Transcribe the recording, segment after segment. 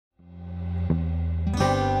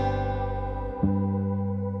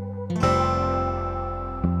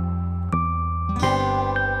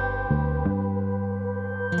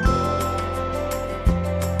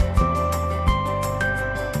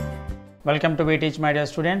Welcome to B.Tech, my dear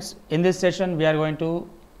students. In this session, we are going to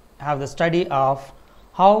have the study of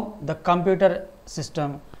how the computer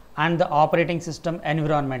system and the operating system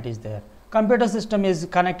environment is there. Computer system is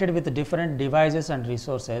connected with different devices and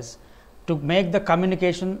resources to make the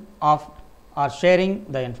communication of or sharing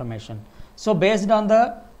the information. So, based on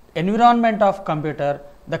the environment of computer,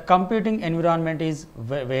 the computing environment is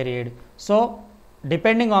varied. So,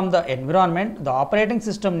 depending on the environment, the operating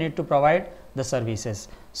system need to provide the services.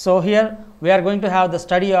 So, here we are going to have the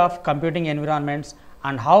study of computing environments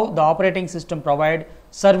and how the operating system provide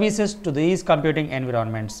services to these computing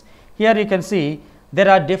environments. Here you can see there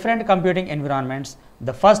are different computing environments.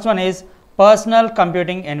 The first one is personal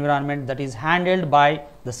computing environment, that is handled by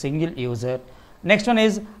the single user. Next one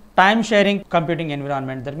is time sharing computing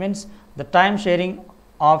environment, that means the time sharing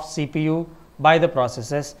of CPU by the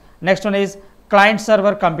processes. Next one is client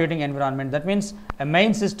server computing environment, that means a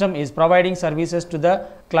main system is providing services to the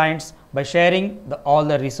clients by sharing all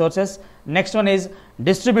the resources. Next one is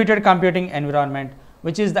distributed computing environment,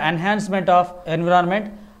 which is the enhancement of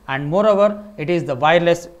environment, and moreover it is the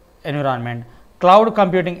wireless environment, cloud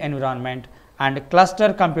computing environment and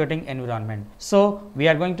cluster computing environment. So, we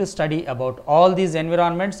are going to study about all these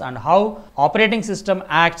environments and how operating system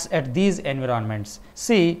acts at these environments.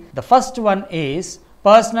 See, the first one is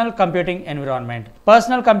personal computing environment.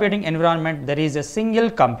 Personal computing environment, there is a single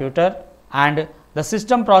computer and the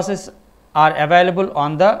system process are available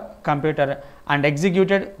on the computer and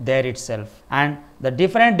executed there itself, and the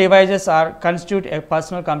different devices are constitute a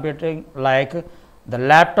personal computing, like the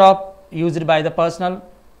laptop used by the personal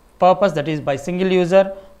purpose, that is by single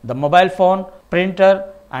user, the mobile phone,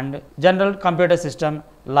 printer and general computer system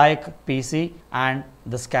like PC and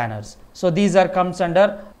the scanners. So, these are comes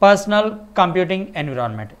under personal computing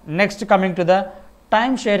environment. Next, coming to the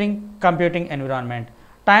time sharing computing environment.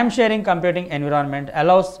 Time sharing computing environment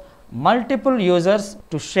allows multiple users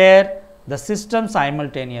to share the system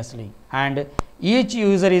simultaneously, and each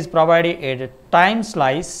user is provided a time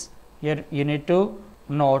slice. Here you need to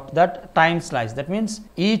note that time slice, that means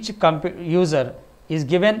each user is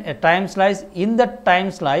given a time slice. In the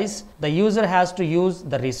time slice, the user has to use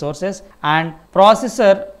the resources and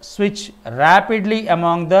processor switch rapidly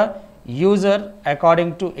among the user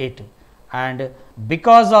according to it, and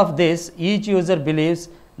because of this each user believes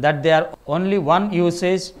that there are only one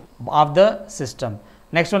usage of the system.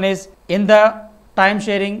 Next one is in the time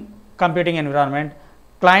sharing computing environment,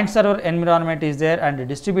 client server environment is there and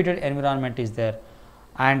distributed environment is there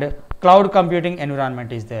and cloud computing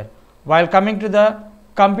environment is there. While coming to the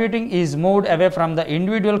computing is moved away from the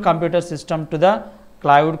individual computer system to the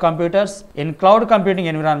cloud computers. In cloud computing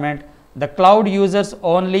environment, the cloud users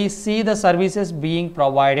only see the services being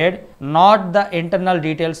provided, not the internal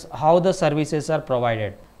details how the services are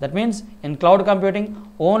provided. That means in cloud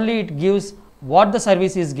computing only it gives what the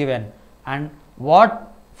service is given and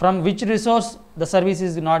what from which resource the service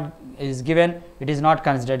is given, it is not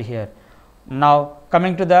considered here. Now,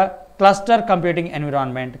 coming to the cluster computing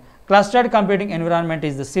environment. Clustered computing environment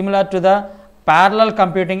is similar to the parallel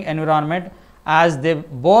computing environment, as they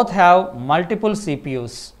both have multiple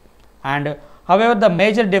CPUs, and however the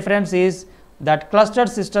major difference is that clustered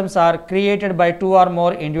systems are created by two or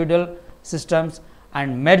more individual systems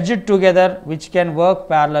and merged together, which can work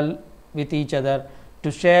parallel with each other to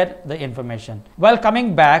share the information. While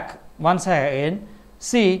coming back once again,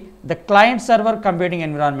 see the client server computing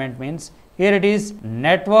environment means here it is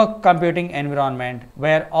network computing environment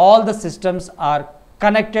where all the systems are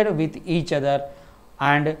connected with each other,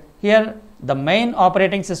 and here the main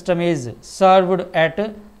operating system is served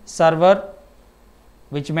at server,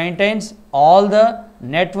 which maintains all the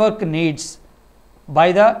network needs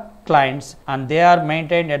by the clients, and they are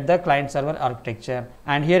maintained at the client server architecture,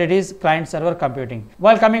 and here it is client server computing.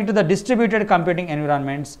 While coming to the distributed computing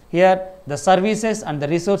environments, here the services and the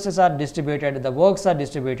resources are distributed, the works are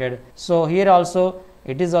distributed. So, here also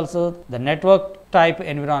it is also the network type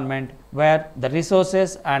environment where the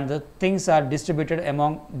resources and the things are distributed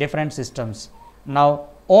among different systems. Now,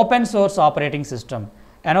 open source operating system.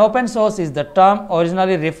 An open source is the term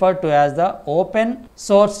originally referred to as the open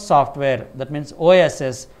source software, that means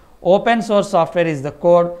OSS. Open source software is the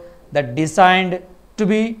code that designed to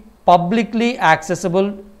be publicly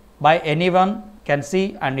accessible by anyone can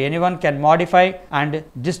see, and anyone can modify and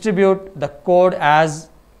distribute the code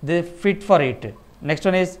as they fit for it. Next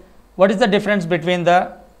one is, what is the difference between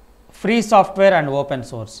the free software and open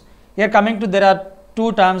source? Here coming to, there are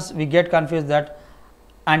two terms we get confused that,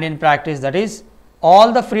 and in practice, that is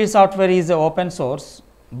all the free software is open source,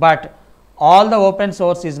 but all the open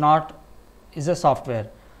source is a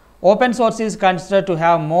software. Open source is considered to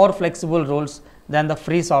have more flexible rules than the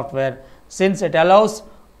free software, since it allows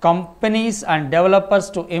companies and developers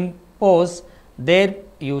to impose their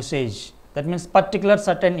usage, that means particular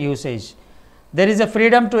certain usage. There is a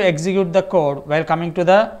freedom to execute the code while coming to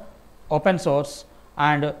the open source,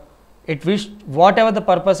 and it wish whatever the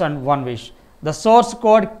purpose and one wish. The source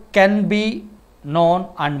code can be known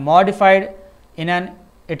and modified in an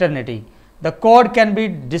eternity. The code can be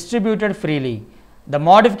distributed freely. The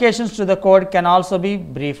modifications to the code can also be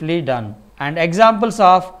briefly done. And examples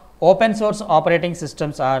of open source operating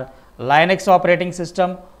systems are Linux operating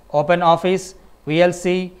system, OpenOffice,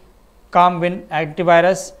 VLC, ComWin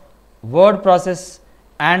antivirus, word process,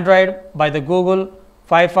 Android by the Google,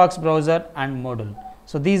 Firefox browser and Moodle.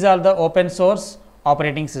 So, these are the open source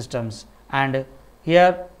operating systems, and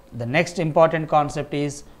here the next important concept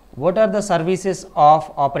is what are the services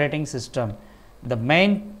of operating system. The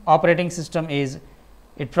main operating system is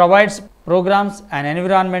it provides programs and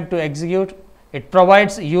environment to execute, it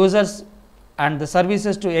provides users and the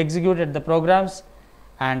services to execute at the programs,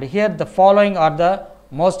 and here the following are the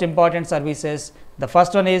most important services. The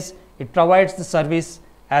first one is it provides the service,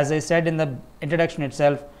 as I said in the introduction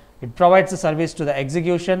itself, it provides the service to the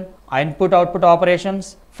execution, input output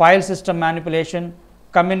operations, file system manipulation,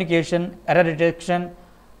 communication, error detection,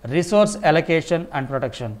 resource allocation and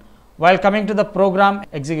protection. While coming to the program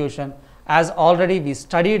execution, as already we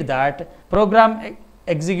studied that program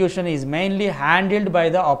execution is mainly handled by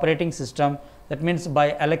the operating system, that means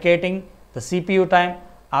by allocating the CPU time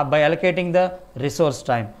or by allocating the resource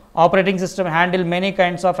time. Operating system handle many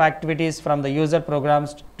kinds of activities from the user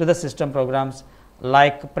programs to the system programs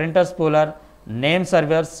like printer spooler, name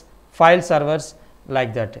servers, file servers,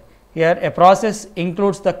 like that. Here a process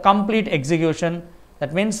includes the complete execution,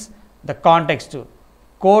 that means the context,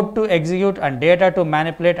 code to execute and data to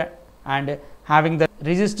manipulate, and having the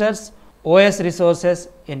registers, OS resources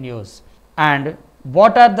in use. And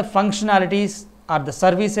what are the functionalities or the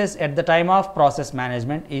services at the time of process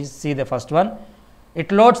management is, see the first one.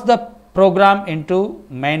 It loads the program into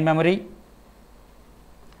main memory.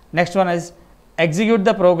 Next one is execute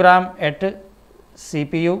the program at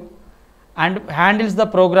CPU and handles the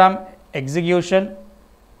program execution,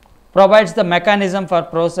 provides the mechanism for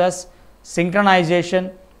process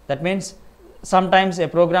synchronization, that means sometimes a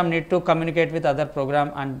program need to communicate with other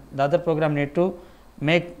program and the other program need to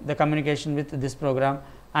make the communication with this program,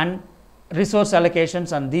 and resource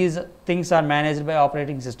allocations, and these things are managed by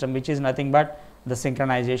operating system, which is nothing but the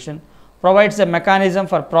synchronization. Provides a mechanism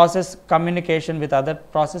for process communication with other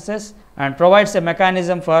processes, and provides a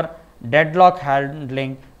mechanism for deadlock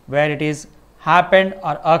handling where it is happened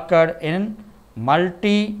or occurred in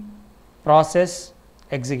multi-process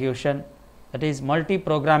execution, that is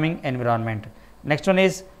multi-programming environment. Next one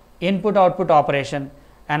is input output operation.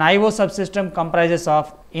 An I/O subsystem comprises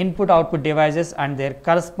of input output devices and their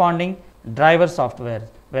corresponding driver software,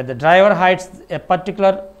 where the driver hides a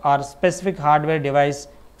particular or specific hardware device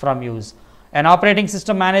from use. An operating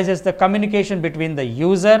system manages the communication between the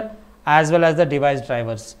user as well as the device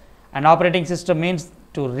drivers. An operating system means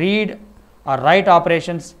to read or write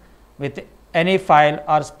operations with any file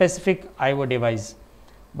or specific I/O device.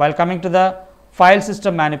 While coming to the file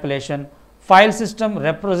system manipulation, file system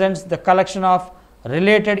represents the collection of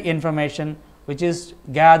related information which is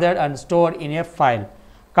gathered and stored in a file.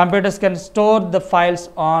 Computers can store the files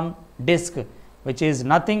on disk, which is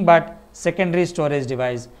nothing but secondary storage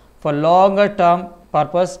device for longer term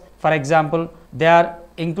purpose. For example, they are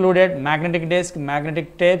included magnetic disk,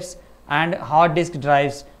 magnetic tapes and hard disk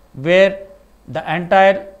drives, where the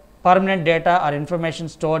entire permanent data or information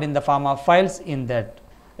stored in the form of files in that.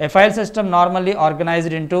 A file system normally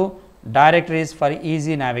organized into directories for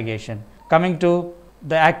easy navigation. Coming to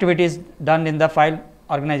the activities done in the file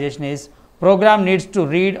organization is, program needs to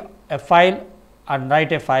read a file and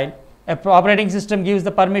write a file. A operating system gives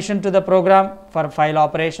the permission to the program for file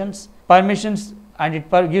operations, permissions, and it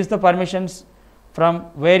gives the permissions from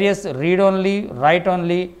various read only, write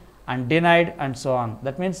only and denied and so on.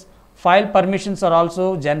 That means file permissions are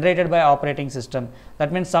also generated by operating system.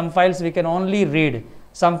 That means some files we can only read,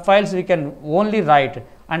 some files we can only write,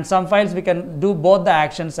 and some files we can do both the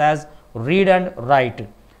actions as read and write.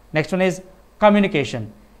 Next one is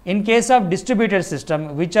communication. In case of distributed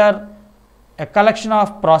system, which are a collection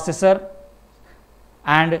of processor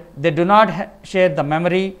and they do not share the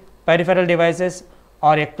memory, peripheral devices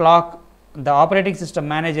or a clock, the operating system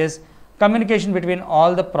manages communication between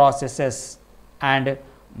all the processes, and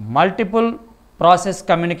multiple process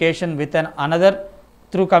communication with another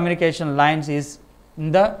through communication lines is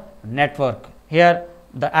in the network. Here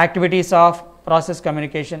the activities of process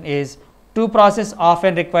communication is, two processes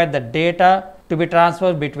often require the data to be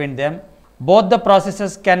transferred between them. Both the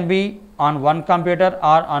processes can be on one computer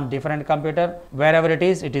or on different computer, wherever it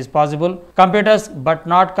is possible. Computers but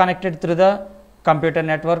not connected through the computer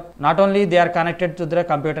network. Not only they are connected to the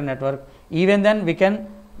computer network, even then we can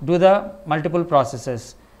do the multiple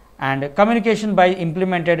processes. And communication by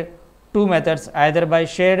implemented two methods, either by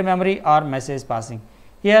shared memory or message passing.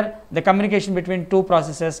 Here the communication between two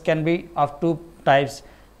processes can be of two types,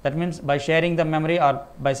 that means by sharing the memory or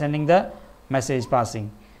by sending the message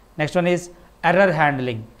passing. Next one is error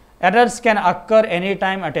handling. Errors can occur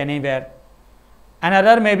anytime at anywhere. An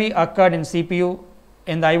error may be occurred in CPU,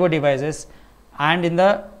 in the IO devices and in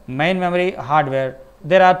the main memory hardware.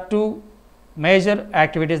 There are two major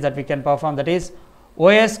activities that we can perform, that is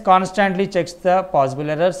OS constantly checks the possible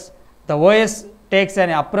errors. The OS takes an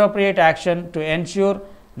appropriate action to ensure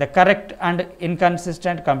the correct and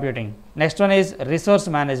inconsistent computing. Next one is resource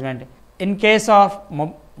management. In case of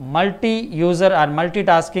multi-user or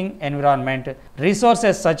multitasking environment,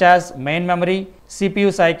 resources such as main memory,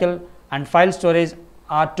 CPU cycle and file storage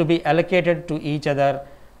are to be allocated to each other.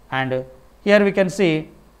 And here we can see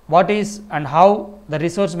what is and how the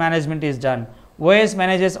resource management is done. OS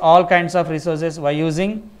manages all kinds of resources by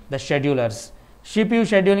using the schedulers. CPU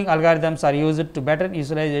scheduling algorithms are used to better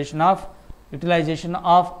utilization of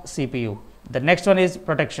CPU. The next one is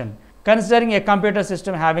protection. Considering a computer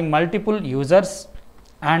system having multiple users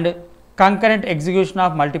and concurrent execution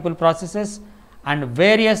of multiple processes, and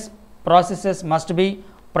various processes must be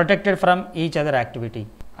protected from each other activity.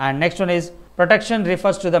 And next one is protection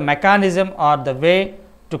refers to the mechanism or the way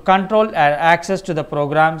to control or access to the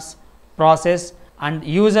programs, process and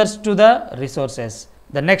users to the resources.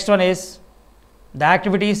 The next one is the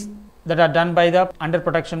activities that are done by the under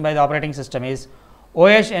protection by the operating system is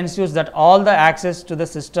OS ensures that all the access to the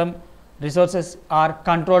system resources are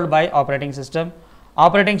controlled by operating system.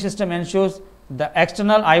 Operating system ensures the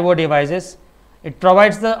external IO devices. It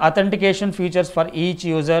provides the authentication features for each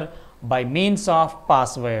user by means of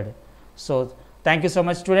password. So thank you so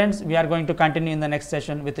much students. We are going to continue in the next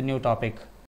session with a new topic.